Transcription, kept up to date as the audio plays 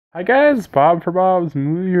Hi guys, Bob for Bob's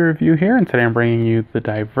Movie Review here, and today I'm bringing you the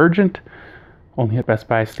Divergent, only at Best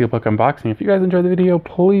Buy Steelbook unboxing. If you guys enjoyed the video,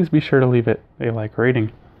 please be sure to leave it a like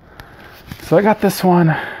rating. So I got this one,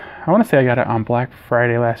 I want to say I got it on Black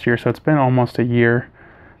Friday last year, so it's been almost a year,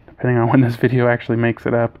 depending on when this video actually makes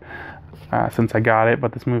it up, since I got it,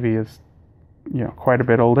 but this movie is, quite a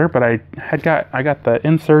bit older. But I got the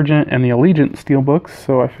Insurgent and the Allegiant Steelbooks,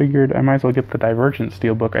 so I figured I might as well get the Divergent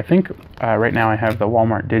Steelbook. I think right now I have the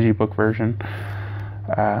Walmart Digibook version.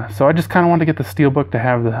 So I just kind of wanted to get the Steelbook to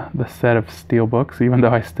have the set of Steelbooks, even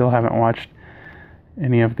though I still haven't watched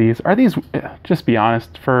any of these. Are these, just be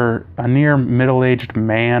honest, for a near middle-aged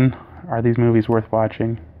man, are these movies worth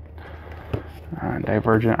watching?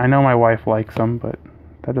 Divergent. I know my wife likes them, but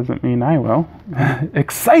that doesn't mean I will.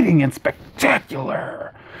 Exciting and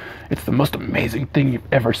spectacular. It's the most amazing thing you've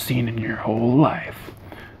ever seen in your whole life.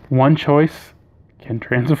 One choice can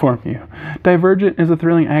transform you. Divergent is a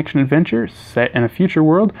thrilling action-adventure set in a future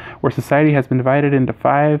world where society has been divided into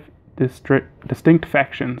 5 distinct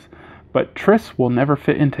factions. But Triss will never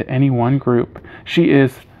fit into any one group. She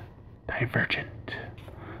is divergent.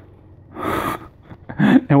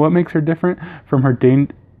 And what makes her different from her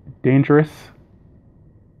dangerous?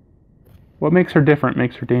 What makes her different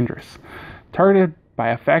makes her dangerous. Targeted by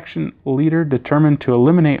a faction leader determined to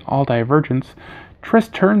eliminate all divergence,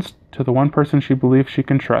 Triss turns to the one person she believes she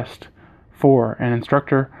can trust. For an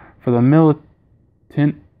instructor for the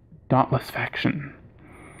militant Dauntless faction.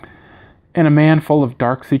 And a man full of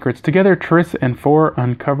dark secrets. Together, Triss and Four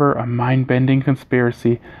uncover a mind-bending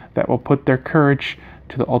conspiracy that will put their courage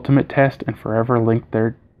to the ultimate test and forever link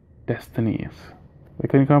their destinies. They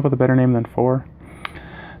couldn't come up with a better name than Four.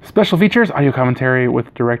 Special features, audio commentary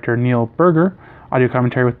with director Neil Berger, audio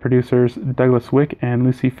commentary with producers Douglas Wick and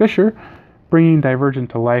Lucy Fisher, bringing Divergent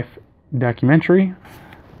to life documentary,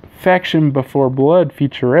 Faction Before Blood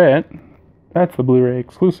featurette, that's the Blu-ray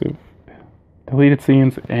exclusive, deleted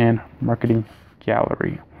scenes, and marketing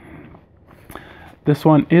gallery. This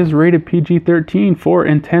one is rated PG-13 for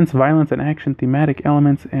intense violence and action, thematic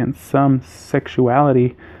elements, and some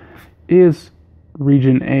sexuality. Is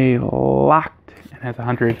Region A locked? Has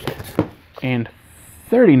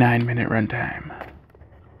 139-minute runtime.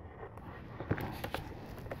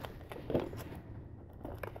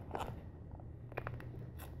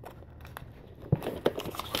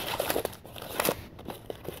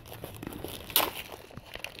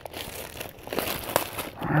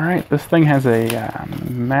 Alright, this thing has a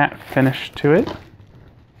matte finish to it.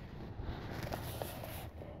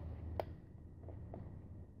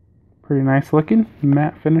 Pretty nice looking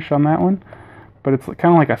matte finish on that one. But it's kind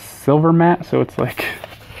of like a silver matte, so it's like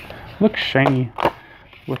looks shiny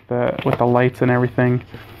with the lights and everything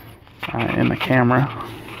in the camera.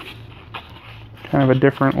 Kind of a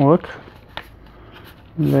different look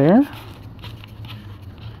there.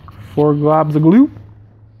 4 globs of glue.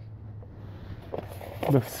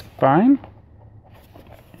 The spine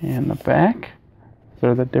and the back.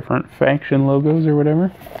 They're the different faction logos or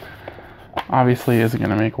whatever. Obviously, isn't going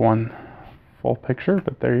to make one full picture,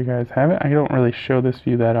 but there you guys have it. I don't really show this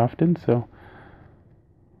view that often, so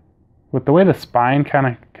with the way the spine kind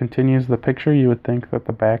of continues the picture, you would think that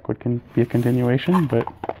the back would be a continuation, but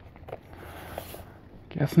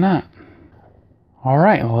guess not.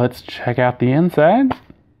 Alright, well, let's check out the inside.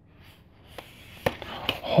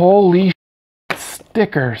 Holy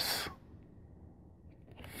stickers.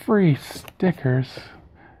 Free stickers.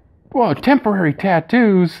 Whoa, temporary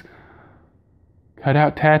tattoos.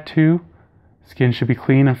 Cutout tattoo. Skin should be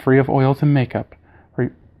clean and free of oils and makeup.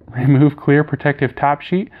 Remove clear protective top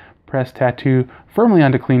sheet. Press tattoo firmly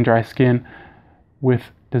onto clean dry skin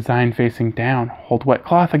with design facing down. Hold wet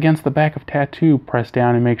cloth against the back of tattoo. Press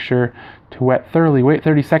down and make sure to wet thoroughly. Wait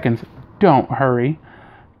 30 seconds. Don't hurry.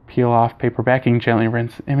 Peel off paper backing. Gently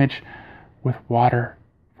rinse image with water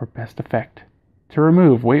for best effect. To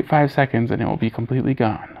remove, wait 5 seconds and it will be completely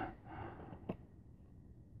gone.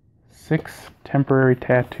 6 temporary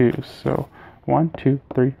tattoos. So 1, 2,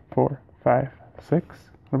 3, 4, 5, 6.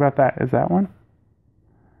 What about that? Is that one?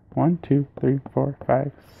 1, 2, 3, 4,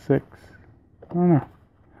 5, 6. I don't know.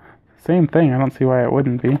 Same thing. I don't see why it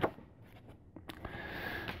wouldn't be.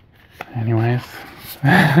 Anyways.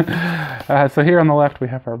 So here on the left we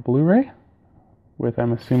have our Blu-ray with,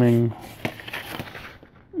 I'm assuming,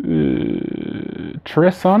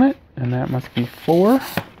 Triss on it. And that must be 4.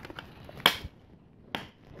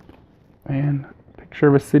 And picture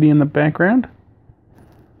of a city in the background.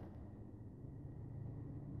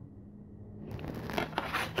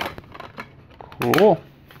 Cool.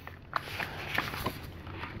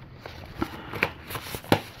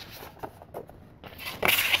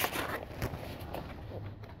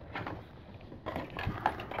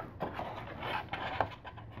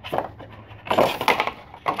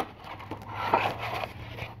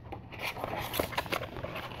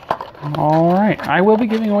 Alright, I will be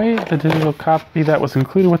giving away the digital copy that was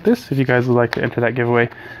included with this. If you guys would like to enter that giveaway,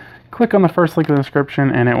 click on the first link in the description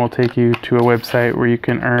and it will take you to a website where you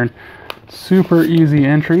can earn super easy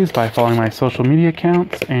entries by following my social media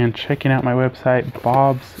accounts and checking out my website,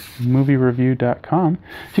 BobsMovieReview.com.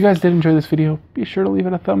 If you guys did enjoy this video, be sure to leave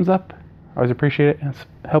it a thumbs up. I always appreciate it and it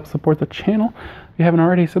helps support the channel. If you haven't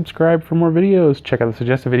already, subscribe for more videos. Check out the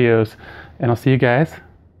suggested videos and I'll see you guys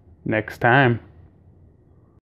next time.